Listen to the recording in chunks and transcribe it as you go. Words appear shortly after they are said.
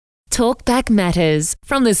Talkback Matters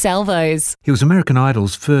from the Salvos. He was American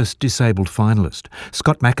Idol's first disabled finalist,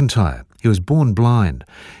 Scott McIntyre. He was born blind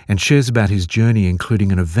and shares about his journey,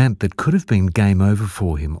 including an event that could have been game over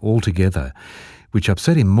for him altogether, which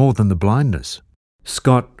upset him more than the blindness.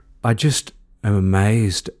 Scott, I just am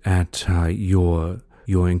amazed at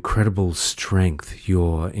your incredible strength,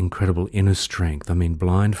 your incredible inner strength. I mean,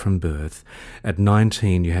 blind from birth. At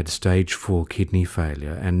 19, you had stage 4 kidney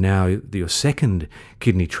failure, and now your second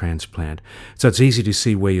kidney transplant. So it's easy to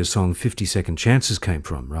see where your song 50 Second Chances came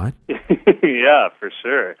from, right? Yeah, for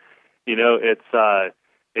sure. You know,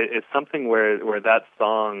 it's something where that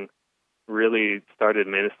song really started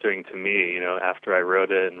ministering to me, you know, after I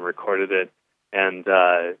wrote it and recorded it. And,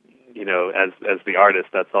 you know, as the artist,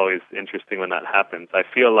 that's always interesting when that happens. I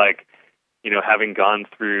feel like, you know, having gone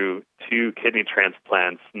through 2 kidney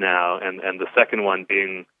transplants now, and the second one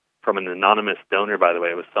being from an anonymous donor, by the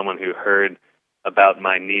way, it was someone who heard about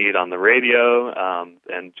my need on the radio,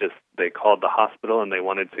 and just they called the hospital and they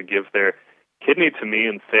wanted to give their kidney to me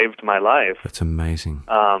and saved my life. That's amazing.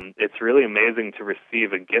 It's really amazing to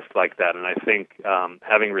receive a gift like that. And I think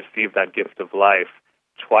having received that gift of life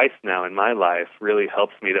twice now in my life really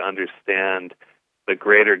helps me to understand the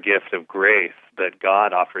greater gift of grace that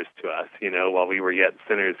God offers to us. You know, while we were yet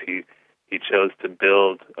sinners, He chose to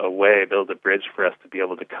build a bridge for us to be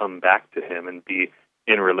able to come back to Him and be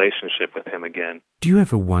in relationship with Him again. Do you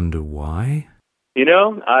ever wonder why? You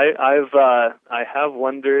know, I have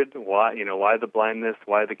wondered why the blindness,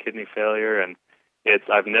 why the kidney failure, and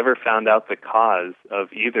I've never found out the cause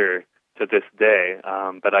of either to this day.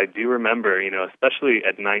 But I do remember, you know, especially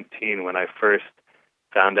at 19 when I first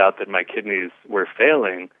found out that my kidneys were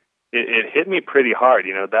failing, it hit me pretty hard.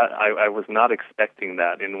 You know, that I was not expecting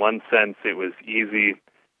that. In one sense, it was easy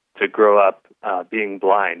to grow up being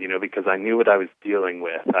blind, you know, because I knew what I was dealing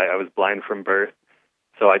with. I was blind from birth.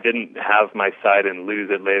 So I didn't have my sight and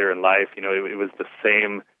lose it later in life. You know, it was the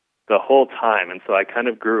same the whole time. And so I kind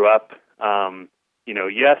of grew up, you know,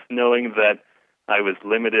 yes, knowing that I was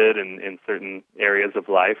limited in certain areas of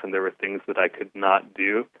life and there were things that I could not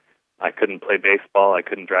do. I couldn't play baseball. I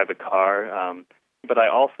couldn't drive a car. But I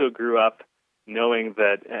also grew up knowing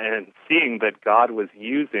that and seeing that God was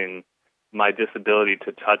using my disability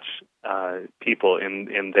to touch people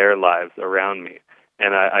in their lives around me.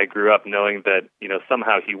 And I grew up knowing that, you know,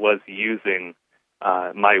 somehow He was using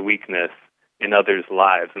my weakness in others'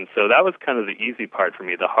 lives. And so that was kind of the easy part for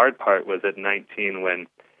me. The hard part was at 19 when,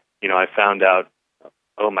 you know, I found out,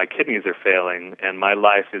 oh, my kidneys are failing and my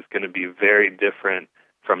life is going to be very different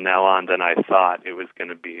from now on than I thought it was going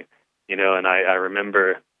to be. You know, and I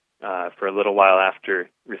remember for a little while after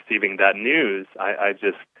receiving that news, I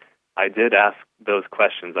did ask those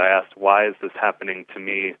questions. I asked, why is this happening to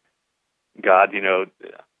me? God, you know,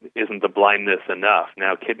 isn't the blindness enough?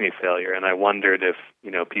 Now kidney failure. And I wondered if, you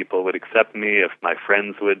know, people would accept me, if my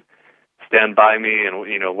friends would stand by me, and,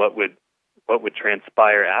 you know, what would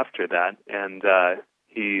transpire after that. And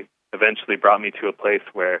He eventually brought me to a place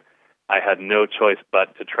where I had no choice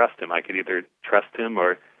but to trust Him. I could either trust Him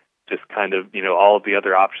or just kind of, you know, all of the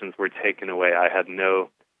other options were taken away. I had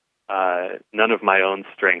none of my own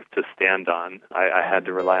strength to stand on. I had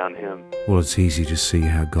to rely on Him. Well, it's easy to see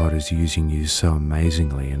how God is using you so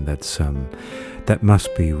amazingly, and that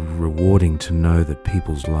must be rewarding to know that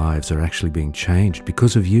people's lives are actually being changed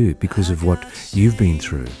because of you, because of what you've been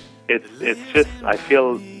through. It's just, I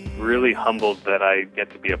feel really humbled that I get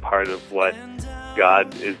to be a part of what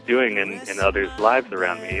God is doing in others' lives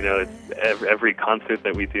around me. You know, it's every concert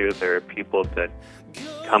that we do, there are people that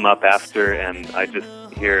come up after, and I just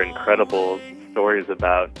hear incredible stories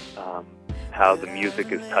about how the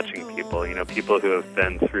music is touching people. You know, people who have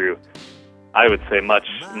been through, I would say, much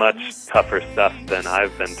tougher stuff than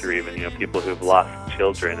I've been through. Even, you know, people who've lost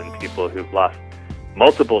children and people who've lost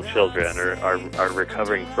multiple children or are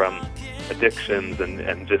recovering from addictions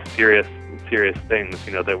and just serious things,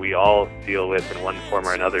 you know, that we all deal with in one form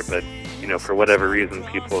or another. But, you know, for whatever reason,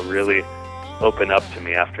 people really open up to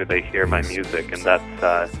me after they hear my music, and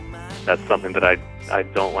that's something that I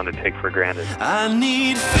don't want to take for granted. I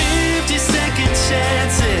need 50 second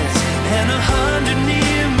chances and 100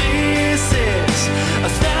 near misses,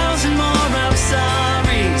 1,000 more I'm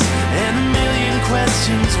sorry's and a million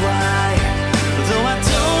questions why. Though I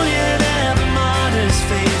don't yet have a martyr's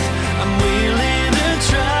faith, I'm willing to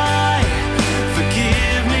try.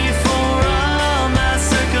 Forgive me for all my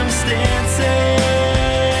circumstances.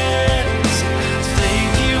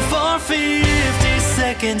 Thank you for 50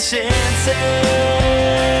 second chances.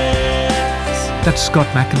 That's Scott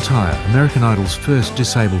McIntyre, American Idol's first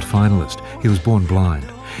disabled finalist. He was born blind.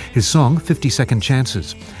 His song, 50 Second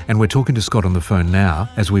Chances. And we're talking to Scott on the phone now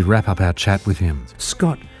as we wrap up our chat with him.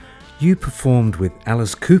 Scott, you performed with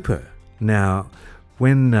Alice Cooper. Now,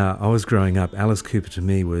 when I was growing up, Alice Cooper to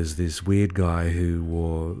me was this weird guy who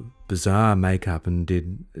wore bizarre makeup and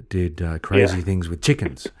did crazy things with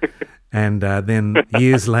chickens. And then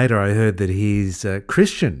years later, I heard that he's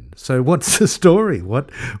Christian. So what's the story?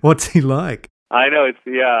 What's he like? I know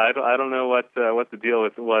I don't know what the deal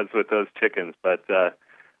was with those chickens, but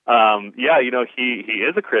he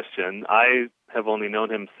is a Christian. I have only known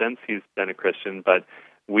him since he's been a Christian, but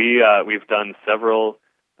we've done several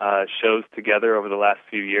shows together over the last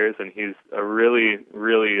few years, and he's a really,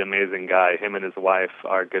 really amazing guy. Him and his wife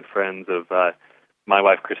are good friends of my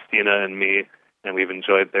wife Christina and me, and we've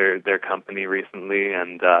enjoyed their company recently.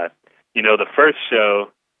 And the first show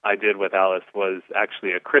I did with Alice was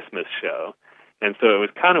actually a Christmas show, and so it was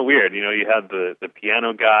kind of weird. You had the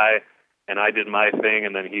piano guy, and I did my thing,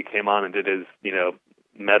 and then he came on and did his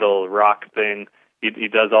metal rock thing. He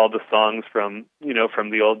does all the songs from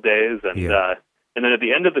the old days, and then at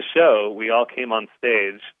the end of the show, we all came on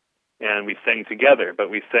stage and we sang together, but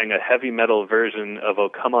we sang a heavy metal version of "O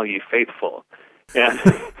Come All Ye Faithful," and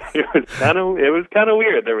it was kind of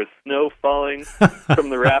weird. There was snow falling from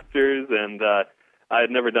the rafters, and I had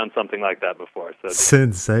never done something like that before. So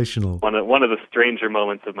sensational. One of the stranger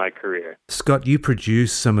moments of my career. Scott, you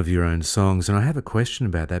produce some of your own songs, and I have a question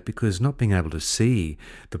about that because not being able to see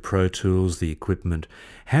the Pro Tools, the equipment,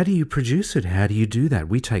 how do you produce it? How do you do that?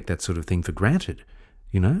 We take that sort of thing for granted,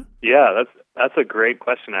 Yeah, that's a great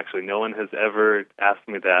question, actually. No one has ever asked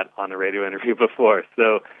me that on a radio interview before.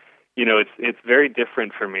 So, it's very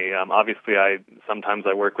different for me. Obviously, sometimes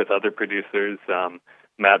I work with other producers.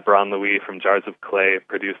 Matt Braun-Louis from Jars of Clay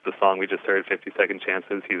produced the song we just heard, 50 Second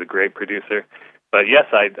Chances. He's a great producer. But yes,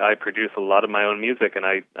 I produce a lot of my own music, and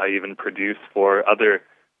I even produce for other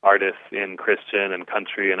artists in Christian and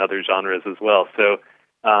country and other genres as well. So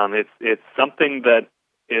it's something that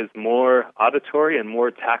is more auditory and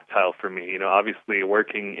more tactile for me. Obviously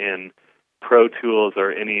working in Pro Tools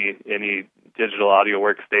or any digital audio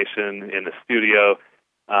workstation in the studio,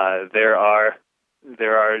 there are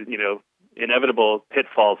inevitable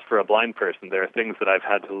pitfalls for a blind person. There are things that I've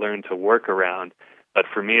had to learn to work around, but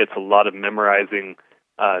for me it's a lot of memorizing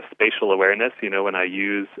spatial awareness. When I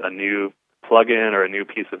use a new plugin or a new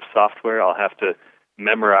piece of software, I'll have to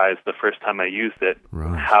memorize the first time I used it,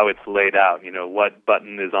 right, how it's laid out, what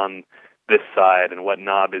button is on this side and what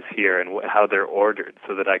knob is here and how they're ordered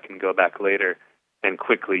so that I can go back later and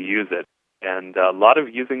quickly use it. And a lot of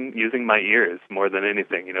using my ears more than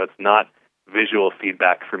anything. It's not visual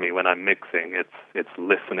feedback for me when I'm mixing. It's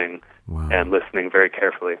listening. Wow. And listening very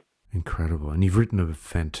carefully. Incredible. And you've written a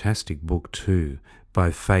fantastic book too, By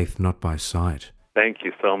Faith, Not By Sight. Thank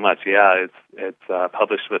you so much. Yeah, it's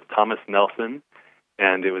published with Thomas Nelson,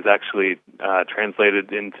 and it was actually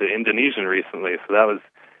translated into Indonesian recently, so that was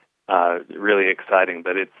really exciting.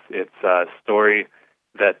 But it's a story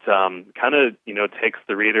that kind of takes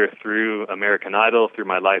the reader through American Idol, through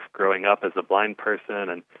my life growing up as a blind person,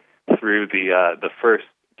 and through the first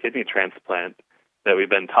kidney transplant that we've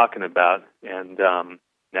been talking about. And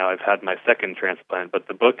now I've had my second transplant. But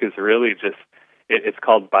the book is really just it's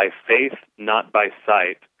called By Faith, Not By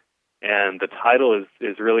Sight, and the title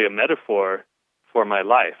is really a metaphor for my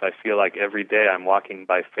life. I feel like every day I'm walking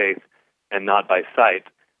by faith and not by sight.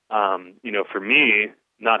 For me,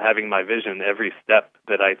 not having my vision, every step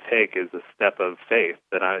that I take is a step of faith.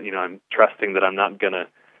 That I'm trusting that I'm not going to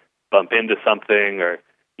bump into something or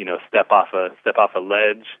step off a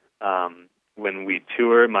ledge. When we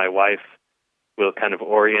tour, my wife will kind of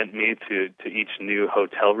orient me to each new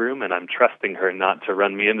hotel room, and I'm trusting her not to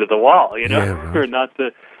run me into the wall, Yeah, right. or not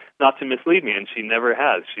to mislead me, and she never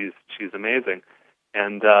has. She's amazing.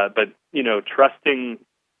 And but trusting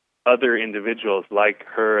other individuals like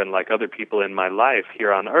her and like other people in my life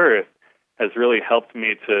here on earth has really helped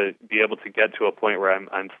me to be able to get to a point where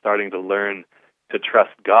I'm starting to learn to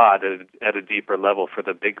trust God at a deeper level for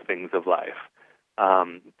the big things of life.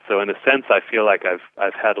 So in a sense, I feel like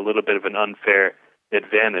I've had a little bit of an unfair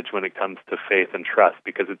advantage when it comes to faith and trust,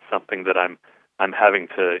 because it's something that I'm having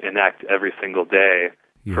to enact every single day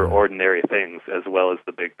for ordinary things as well as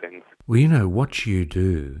the big things. Well, what you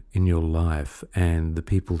do in your life and the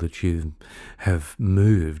people that you have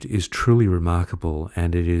moved is truly remarkable,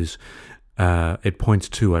 and it points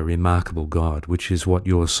to a remarkable God, which is what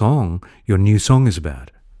your new song is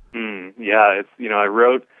about. Yeah, I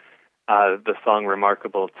wrote the song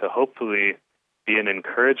Remarkable to hopefully be an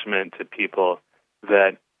encouragement to people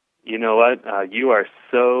that, you are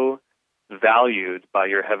so valued by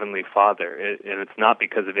your Heavenly Father. And it's not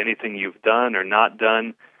because of anything you've done or not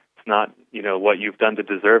done, not, what you've done to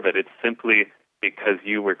deserve it. It's simply because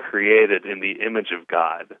you were created in the image of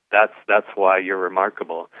God. That's why you're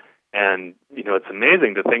remarkable. And, it's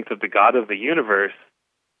amazing to think that the God of the universe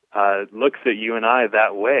looks at you and I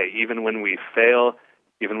that way. Even when we fail,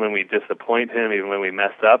 even when we disappoint him, even when we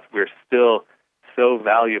mess up, we're still so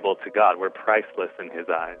valuable to God. We're priceless in his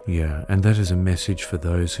eyes. Yeah, and that is a message for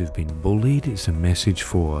those who've been bullied. It's a message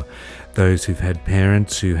for those who've had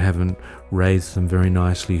parents who haven't raised them very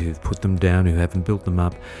nicely, who've put them down, who haven't built them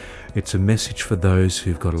up. It's a message for those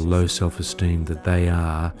who've got a low self-esteem that they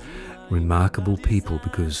are remarkable people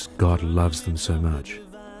because God loves them so much.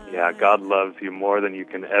 Yeah, God loves you more than you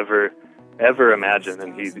can ever imagine,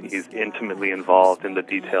 and he's intimately involved in the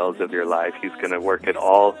details of your life. He's going to work it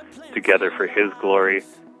all together for his glory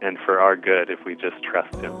and for our good if we just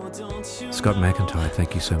trust him. Scott McIntyre,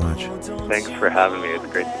 thank you so much. Thanks for having me. It's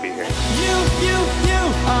great to be here. You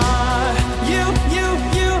are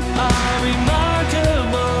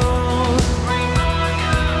remarkable.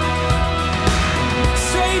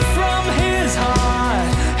 Straight from his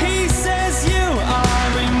heart, he says you are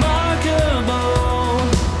remarkable.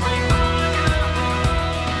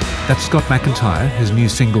 That's Scott McIntyre, his new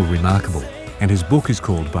single Remarkable, and his book is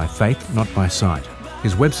called By Faith, Not By Sight.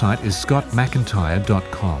 His website is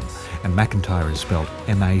scottmcintyre.com, and McIntyre is spelled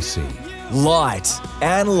M-A-C. Light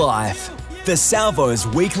and Life, the Salvo's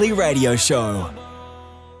weekly radio show.